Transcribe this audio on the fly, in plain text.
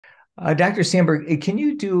Dr. Sandberg, can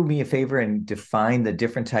you do me a favor and define the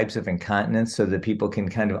different types of incontinence so that people can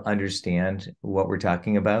kind of understand what we're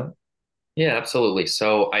talking about? Yeah, absolutely.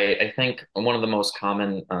 So I think one of the most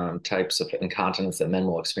common types of incontinence that men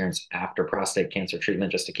will experience after prostate cancer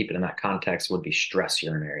treatment, just to keep it in that context, would be stress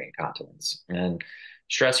urinary incontinence. And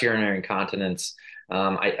stress urinary incontinence,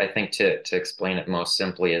 I think to explain it most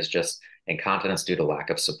simply is just incontinence due to lack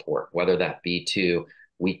of support, whether that be to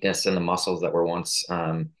weakness in the muscles that were once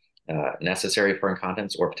necessary for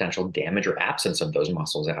incontinence or potential damage or absence of those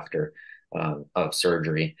muscles after of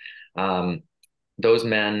surgery. Um, those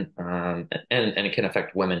men, and it can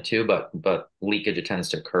affect women too, but leakage it tends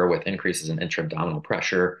to occur with increases in intra-abdominal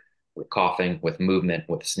pressure, with coughing, with movement,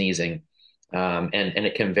 with sneezing, and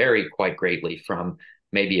it can vary quite greatly from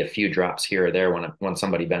maybe a few drops here or there when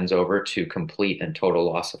somebody bends over to complete and total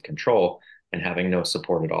loss of control and having no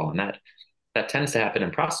support at all. And that tends to happen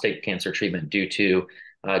in prostate cancer treatment due to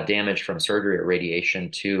damage from surgery or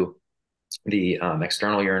radiation to the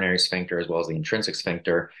external urinary sphincter as well as the intrinsic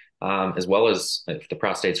sphincter, as well as if the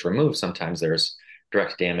prostate's removed, sometimes there's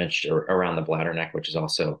direct damage around the bladder neck, which is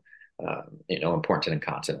also important to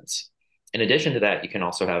incontinence. In addition to that, you can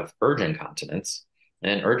also have urge incontinence,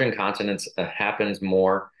 and urge incontinence happens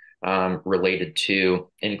more related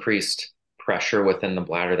to increased pressure within the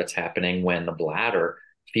bladder that's happening when the bladder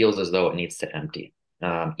feels as though it needs to empty,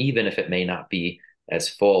 even if it may not be as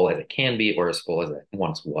full as it can be or as full as it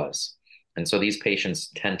once was. And so these patients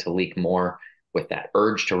tend to leak more with that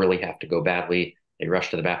urge to really have to go badly. They rush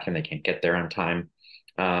to the bathroom, they can't get there on time.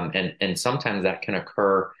 And sometimes that can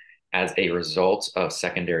occur as a result of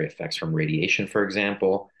secondary effects from radiation, for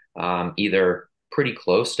example, either pretty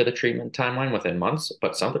close to the treatment timeline within months,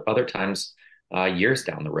 but some other times years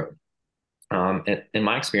down the road. In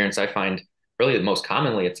my experience, I find really most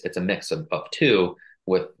commonly it's a mix of two,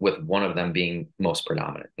 with one of them being most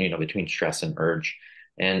predominant, between stress and urge.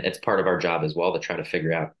 And it's part of our job as well to try to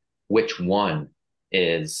figure out which one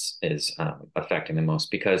is affecting the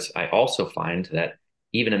most. Because I also find that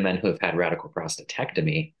even in men who have had radical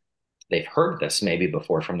prostatectomy, they've heard this maybe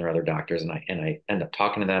before from their other doctors, and I end up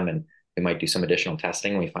talking to them, and we might do some additional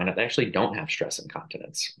testing, and we find out they actually don't have stress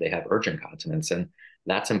incontinence. They have urge incontinence, and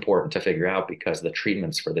that's important to figure out because the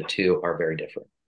treatments for the two are very different.